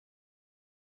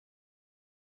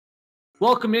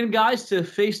Welcome in, guys, to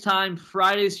Facetime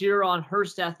Fridays here on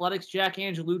Hearst Athletics. Jack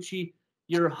Angelucci,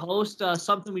 your host.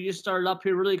 Something we just started up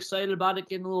here. Really excited about it,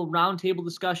 getting a little roundtable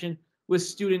discussion with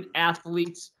student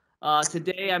athletes.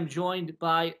 Today, I'm joined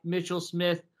by Mitchell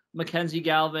Smith, McKenzie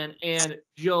Galvin, and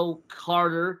Joe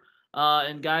Carter.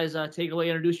 And guys, take it away.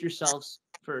 Introduce yourselves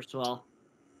first of all.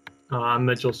 I'm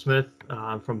Mitchell Smith.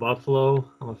 I'm from Buffalo.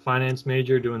 I'm a finance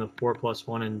major doing the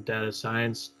 4+1 in data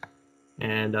science.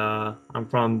 And I'm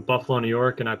from Buffalo, New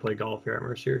York, and I play golf here at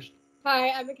Merciers. Hi,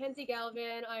 I'm McKenzie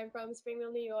Galvin. I'm from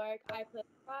Springfield, New York. I play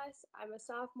lacrosse. I'm a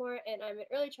sophomore, and I'm an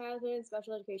early childhood and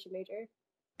special education major.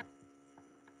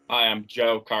 Hi, I'm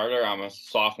Joe Carter. I'm a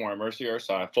sophomore at Merciers,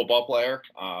 so I'm a football player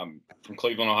from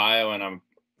Cleveland, Ohio, and I'm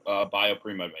a bio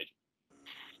pre-med major.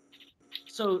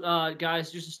 So,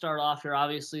 guys, just to start off here,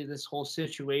 obviously this whole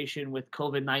situation with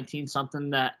COVID-19, something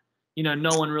that,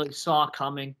 no one really saw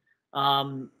coming.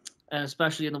 And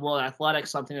especially in the world of athletics,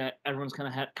 something that everyone's kind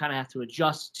of have to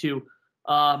adjust to.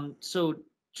 So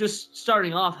just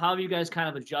starting off, how have you guys kind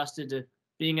of adjusted to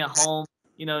being at home,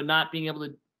 not being able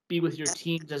to be with your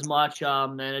teams as much,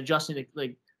 and adjusting to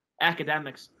like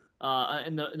academics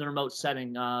in the remote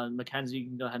setting? McKenzie, you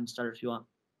can go ahead and start if you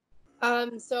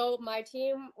want. So my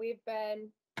team, we've been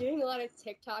doing a lot of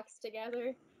TikToks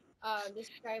together,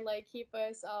 just to try and keep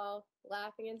us all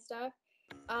laughing and stuff.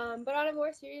 But on a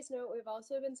more serious note, we've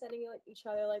also been sending each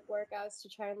other workouts to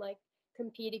try and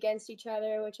compete against each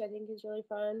other, which I think is really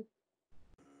fun.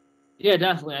 Yeah,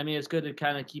 definitely. I mean, it's good to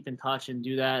kind of keep in touch and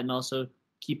do that, and also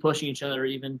keep pushing each other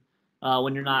even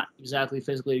when you're not exactly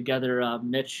physically together.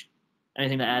 Mitch,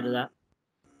 anything to add to that?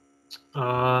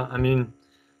 I mean,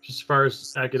 just as far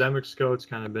as academics go, it's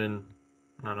kind of been,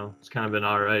 it's kind of been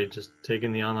all right. Just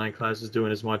taking the online classes,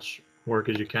 doing as much work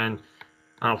as you can.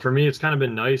 For me, it's kind of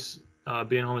been nice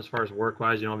being home as far as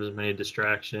work-wise. You don't have as many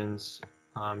distractions.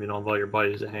 You don't have all your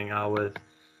buddies to hang out with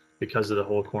because of the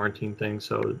whole quarantine thing.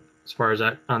 So as far as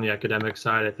on the academic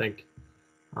side, I think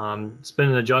it's been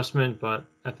an adjustment, but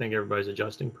I think everybody's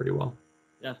adjusting pretty well.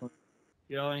 Definitely.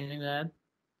 Anything to add?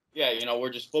 Yeah, we're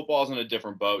just football's in a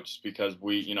different boat just because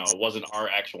it wasn't our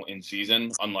actual in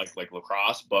season, unlike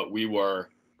lacrosse, but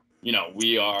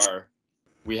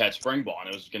we had spring ball, and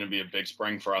it was going to be a big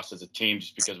spring for us as a team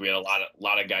just because we had a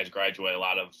lot of guys graduate, a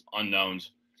lot of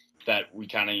unknowns that we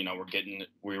kind of,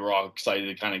 we were all excited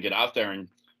to kind of get out there and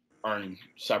earn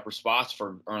separate spots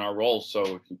for earn our roles.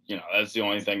 So, that's the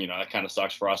only thing, that kind of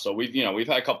sucks for us. So we've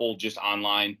had a couple just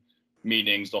online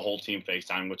meetings, the whole team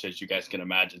FaceTime, which as you guys can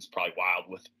imagine, is probably wild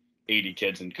with 80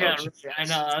 kids and coaches. Yeah, I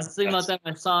know. I was thinking about that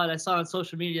when I saw it on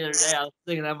social media the other day. I was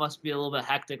thinking that must be a little bit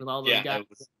hectic with all those guys. Yeah, it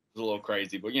was a little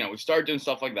crazy. But, we started doing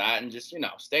stuff like that and just,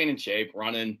 staying in shape,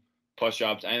 running,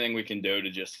 push-ups, anything we can do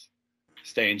to just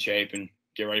stay in shape and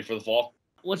get ready for the fall.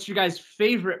 What's your guys'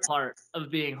 favorite part of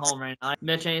being home right now?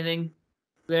 Mitch, anything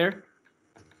there?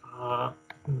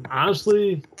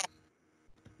 Honestly,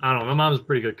 I don't know. My mom's a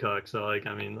pretty good cook, so that.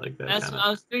 I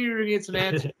was figuring you were gonna get some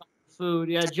answers on food.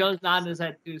 Yeah, Joe's nodding his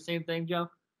head to do the same thing, Joe.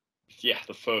 Yeah,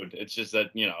 the food. It's just that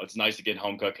it's nice to get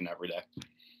home cooking every day.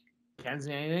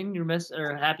 Kenzie, anything you're missing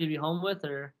or happy to be home with,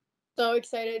 or? So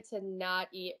excited to not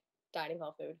eat dining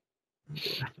hall food.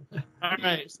 All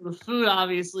right, so the food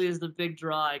obviously is the big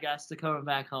draw, I guess, to coming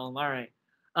back home. All right,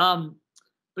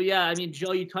 but yeah, I mean,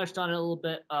 Joe, you touched on it a little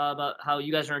bit about how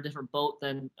you guys are in a different boat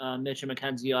than Mitch and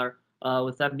McKenzie are,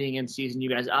 with them being in season, you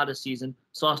guys out of season.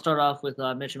 So I'll start off with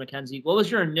Mitch and McKenzie. What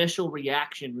was your initial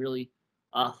reaction, really,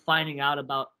 finding out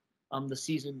about the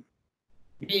season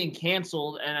being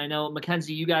canceled? And I know,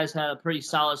 McKenzie, you guys had a pretty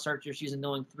solid start to your season,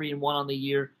 going 3-1 on the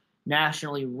year,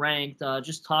 nationally ranked.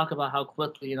 Just talk about how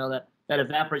quickly that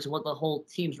evaporates and what the whole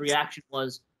team's reaction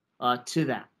was to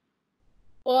that.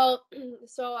 Well,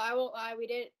 so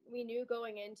we knew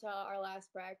going into our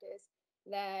last practice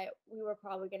that we were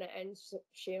probably going to end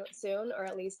soon, or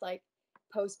at least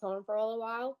postpone for a little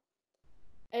while.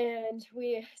 And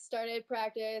we started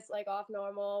practice off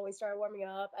normal. We started warming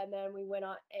up, and then we went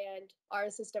on, and our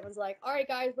assistant was like, all right,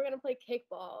 guys, we're going to play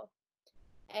kickball.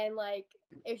 And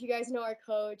if you guys know our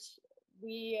coach,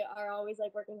 we are always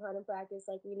working hard in practice.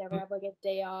 We never have a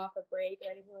day off, a break,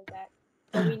 or anything like that.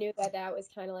 So we knew that was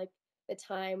kind of the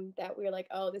time that we were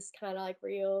oh, this is kind of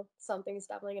real. Something's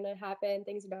definitely going to happen.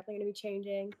 Things are definitely going to be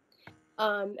changing.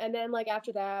 And then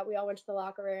after that, we all went to the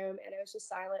locker room, and it was just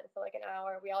silent for an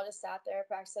hour. We all just sat there,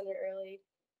 practice ended early.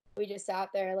 We just sat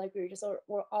there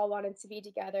we all wanted to be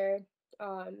together.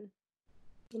 Not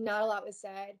a lot was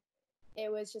said.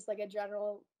 It was just a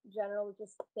general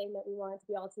just thing that we wanted to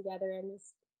be all together, and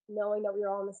just knowing that we were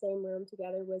all in the same room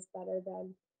together was better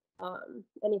than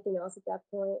anything else at that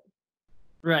point.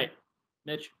 Right.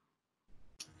 Mitch?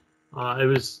 It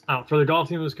was for the golf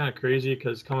team. It was kind of crazy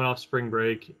because coming off spring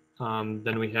break,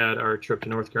 then we had our trip to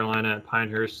North Carolina at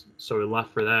Pinehurst, so we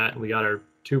left for that, and we got our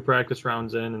 2 practice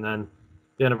rounds in, and then at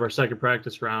the end of our second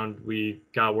practice round, we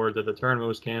got word that the tournament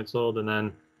was canceled, and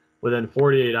then within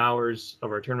 48 hours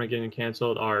of our tournament getting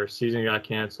canceled, our season got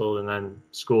canceled, and then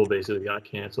school basically got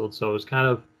canceled. So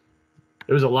it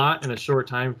was a lot in a short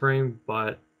time frame,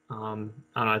 but I don't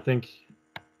know, I think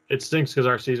it stinks because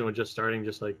our season was just starting,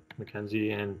 just like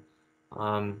McKenzie, and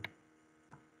I don't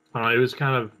know, it was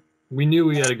kind of, we knew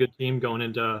we had a good team going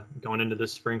into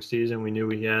this spring season. We knew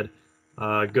we had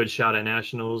a good shot at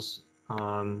nationals.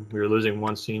 We were losing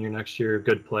 1 senior next year, a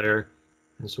good player,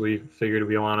 and so we figured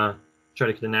we want to try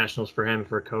to get the nationals for him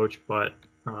for a coach, but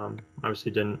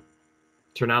obviously didn't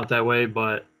turn out that way.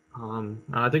 But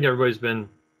I think everybody's been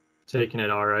taking it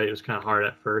all right. It was kind of hard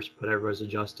at first, but everybody's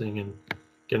adjusting and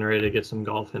getting ready to get some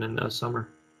golf in the summer.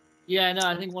 Yeah, no,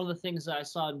 I think one of the things that I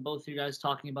saw in both of you guys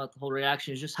talking about the whole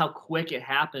reaction is just how quick it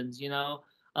happens. You know,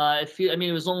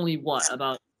 it was only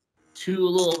about a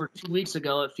little over 2 weeks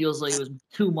ago. It feels like it was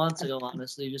 2 months ago,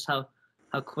 honestly. Just how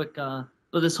quick.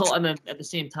 But this whole, and then at the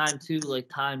same time too, like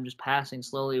time just passing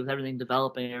slowly with everything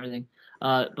developing and everything.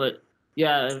 But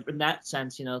yeah, in that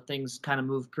sense, you know, things kind of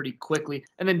move pretty quickly.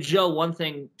 And then Joe, one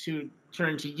thing to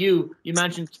turn to you, you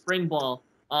mentioned spring ball.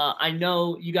 I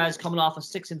know you guys coming off a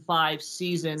 6-5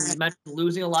 season. You mentioned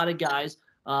losing a lot of guys.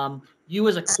 You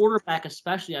as a quarterback,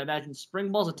 especially, I imagine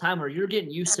spring ball is a time where you're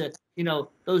getting used to, you know,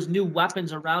 those new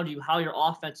weapons around you, how your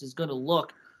offense is going to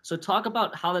look. So talk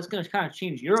about how that's going to kind of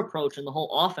change your approach and the whole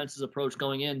offense's approach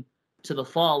going in to the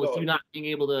fall with you not being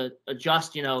able to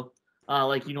adjust, you know,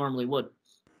 like you normally would.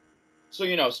 So,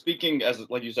 you know, speaking as,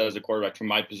 like you said, as a quarterback from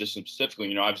my position specifically,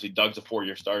 you know, obviously Doug's a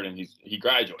 4-year starter and he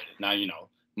graduated. Now, you know,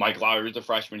 Mike Lowry's a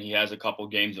freshman. He has a couple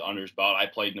games under his belt. I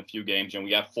played in a few games, and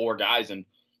we have 4 guys. And,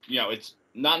 you know, it's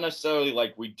not necessarily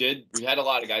like we had a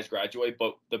lot of guys graduate,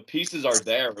 but the pieces are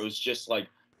there. It was just like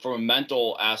from a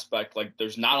mental aspect, like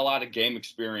there's not a lot of game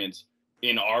experience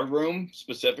in our room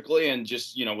specifically. And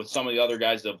just, you know, with some of the other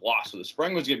guys that have lost. So the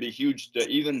spring was going to be huge to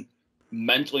even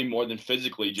mentally more than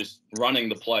physically, just running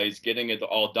the plays, getting it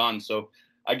all done. So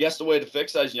I guess the way to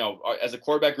fix that is, you know, as a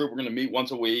quarterback group, we're going to meet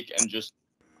once a week and just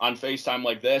on FaceTime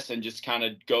like this and just kind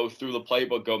of go through the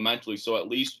playbook, go mentally. So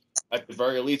at the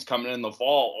very least, coming in the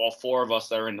fall, all 4 of us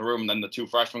that are in the room, and then the 2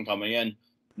 freshmen coming in,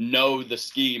 know the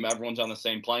scheme. Everyone's on the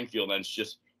same playing field, and it's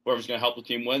just whoever's going to help the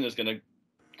team win is going to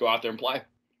go out there and play.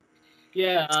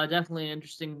 Yeah, definitely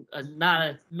interesting. Not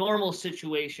a normal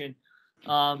situation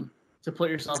to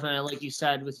put yourself in. Like you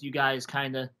said, with you guys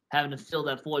kind of having to fill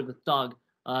that void with Doug,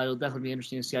 it'll definitely be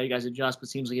interesting to see how you guys adjust. But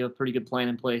it seems like you have a pretty good plan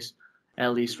in place,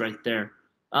 at least right there.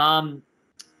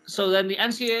 So then the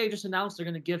NCAA just announced they're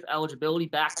going to give eligibility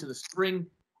back to the spring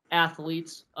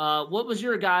athletes. What was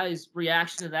your guys'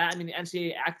 reaction to that? I mean, the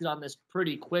NCAA acted on this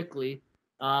pretty quickly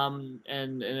and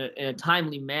in a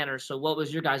timely manner. So what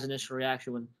was your guys' initial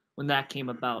reaction when that came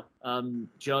about?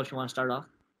 Joe, if you want to start off.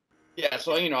 Yeah,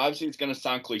 so, you know, obviously it's going to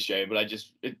sound cliche, but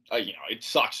it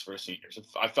sucks for seniors.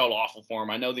 I felt awful for them.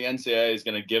 I know the NCAA is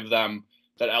going to give them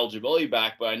that eligibility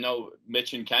back, but I know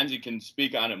Mitch and Kenzie can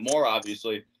speak on it more,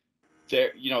 obviously.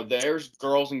 There's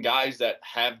girls and guys that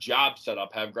have jobs set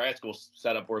up, have grad schools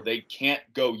set up where they can't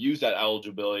go use that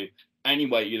eligibility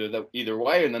anyway, either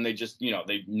way, and then they just, you know,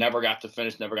 they never got to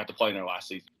finish, never got to play in their last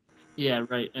season. Yeah,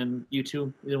 right. And you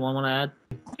two, either one want to add?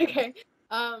 Okay.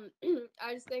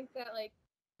 I just think that, like,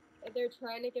 they're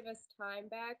trying to give us time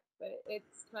back, but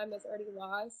it's time that's already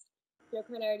lost. Joe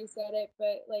kind of already said it,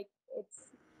 but, like, it's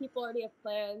people already have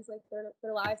plans. Like,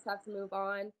 their lives have to move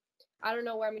on. I don't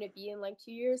know where I'm going to be in, like,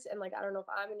 2 years, and, like, I don't know if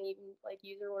I'm going to even, like,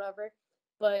 use it or whatever,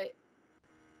 but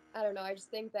I don't know. I just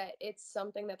think that it's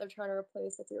something that they're trying to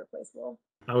replace that's irreplaceable.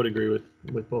 I would agree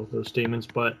with both those statements,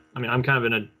 but I mean, I'm kind of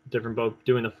in a different boat.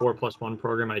 Doing the 4+1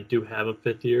 program, I do have a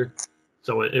 5th year,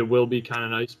 so it will be kind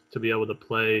of nice to be able to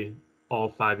play all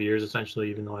 5 years essentially,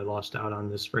 even though I lost out on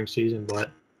this spring season.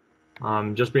 But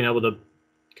just being able to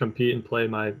compete and play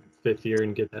my 5th year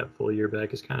and get that full year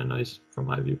back is kind of nice from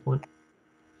my viewpoint.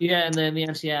 Yeah, and then the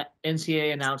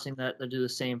NCAA announcing that they'll do the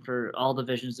same for all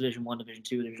divisions, Division 1, Division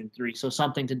 2, Division 3. So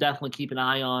something to definitely keep an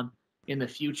eye on in the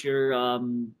future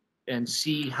and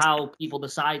see how people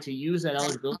decide to use that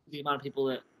eligibility. The amount of people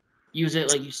that use it,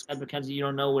 like you said, McKenzie, you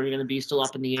don't know where you're going to be, still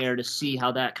up in the air to see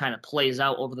how that kind of plays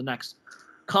out over the next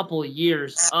couple of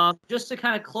years. Just to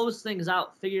kind of close things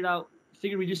out, figured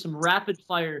we do some rapid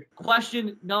fire.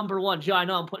 Question number 1. Joe, I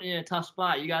know I'm putting you in a tough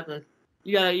spot.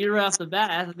 You're off the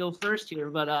bat. I have to go first here,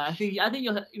 but I think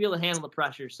you'll be able to handle the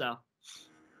pressure. So,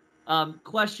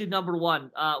 question number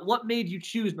 1: what made you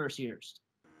choose Mercyhurst?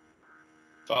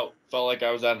 Felt like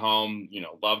I was at home. You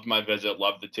know, loved my visit,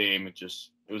 loved the team. It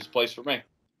was a place for me.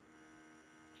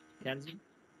 Kenzie?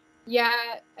 Yeah,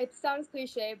 it sounds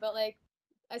cliche, but like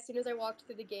as soon as I walked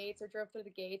through the gates or drove through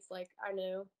the gates, like I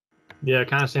knew. Yeah,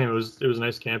 kind of same. It was a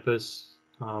nice campus.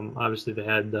 Obviously, they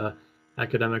had the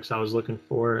academics I was looking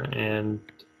for, and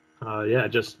yeah,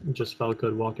 just felt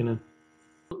good walking in.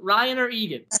 Ryan or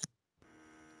Egan?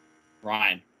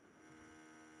 Ryan.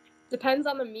 Depends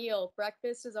on the meal.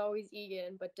 Breakfast is always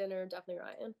Egan, but dinner definitely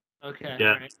Ryan. Okay.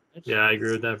 Yeah. All right. Yeah, I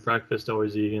agree with that. Breakfast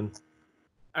always Egan.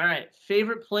 All right.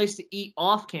 Favorite place to eat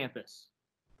off campus?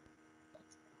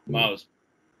 Mo's.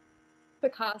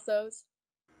 Picasso's.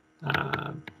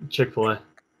 Chick-fil-A.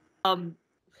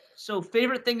 So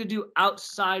favorite thing to do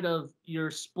outside of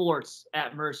your sports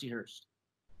at Mercyhurst?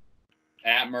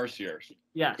 At Mercyhurst.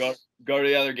 Yes. Go to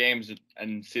the other games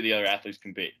and see the other athletes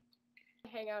compete.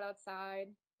 Hang out outside.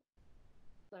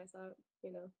 Nice out,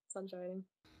 sun shining.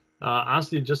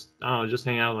 Honestly, just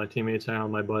hang out with my teammates, hang out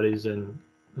with my buddies, and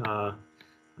I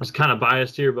was kind of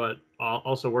biased here, but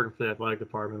also working for the athletic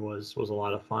department was a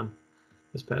lot of fun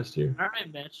this past year. All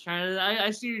right, Mitch. I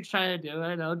see what you're trying to do.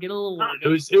 I know. Get a little worried.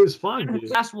 It was fun, dude.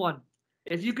 Last one.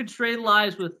 If you could trade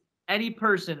lives with any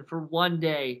person for one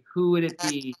day, who would it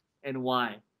be and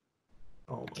why?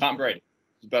 Oh, Tom Brady,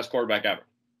 the best quarterback ever.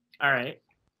 All right.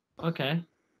 Okay.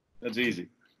 That's easy.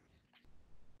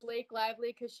 Blake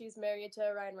Lively, because she's married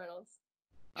to Ryan Reynolds.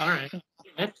 All right.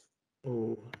 Mitch?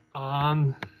 Oh,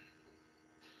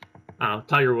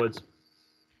 Tiger Woods.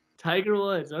 Tiger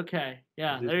Woods. Okay.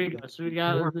 Yeah, there you go. So we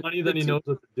got more money than he knows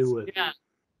what to do with. Yeah.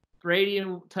 Brady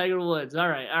and Tiger Woods. All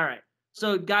right. All right.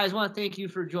 So, guys, I want to thank you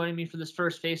for joining me for this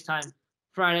first FaceTime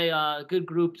Friday. Good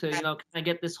group to, kind of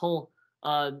get this whole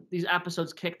these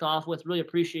episodes kicked off with. Really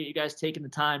appreciate you guys taking the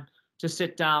time to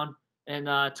sit down and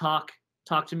talk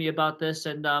to me about this.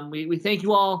 And we thank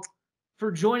you all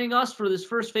for joining us for this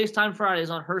first FaceTime Fridays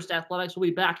on Hearst Athletics. We'll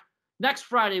be back next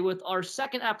Friday with our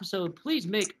second episode. Please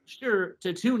make sure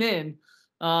to tune in,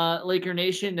 Laker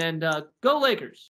Nation, and go Lakers.